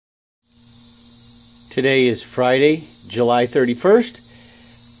Today is Friday, July 31st.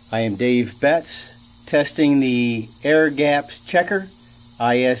 I am Dave Betts, testing the Air Gap Checker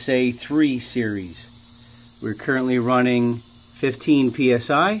ISA3 series. We're currently running 15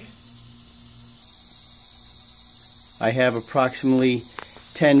 PSI. I have approximately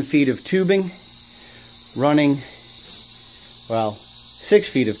 10 feet of tubing running, 6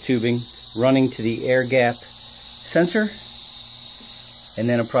 feet of tubing running to the air gap sensor, and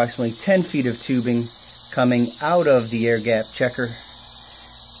then approximately 10 feet of tubing coming out of the air gap checker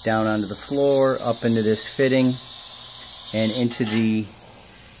down onto the floor, up into this fitting, and into the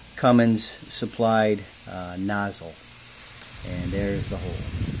Cummins supplied nozzle. And there's the hole.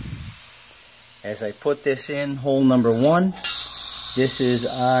 As I put this in, hole number 1, this is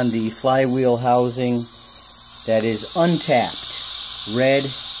on the flywheel housing that is untapped, red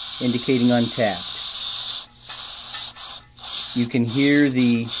indicating untapped. You can hear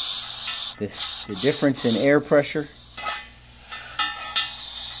the difference in air pressure.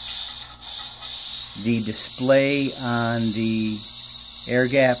 The display on the air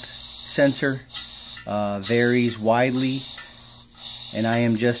gap sensor varies widely, and I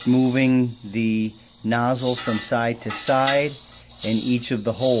am just moving the nozzle from side to side in each of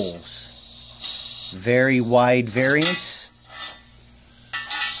the holes. Very wide variance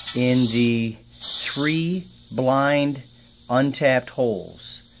in the 3 blind untapped holes.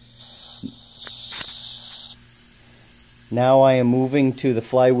 Now I am moving to the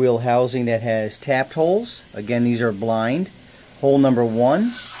flywheel housing that has tapped holes. Again, these are blind. Hole number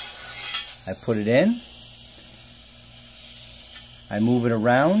 1, I put it in. I move it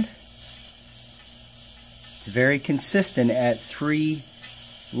around. It's very consistent at 3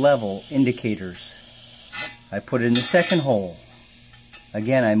 level indicators. I put it in the second hole.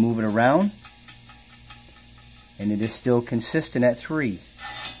 Again, I move it around, and it is still consistent at 3.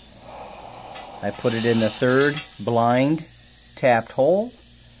 I put it in the third blind tapped hole,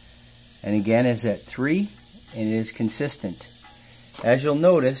 and again is at 3, and it is consistent. As you'll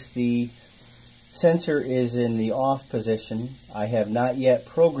notice, the sensor is in the off position. I have not yet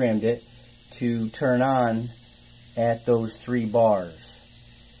programmed it to turn on at those 3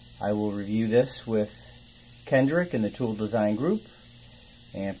 bars. I will review this with Kendrick and the Tool Design Group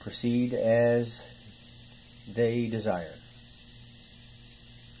and proceed as they desire.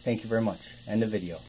 Thank you very much. End of video.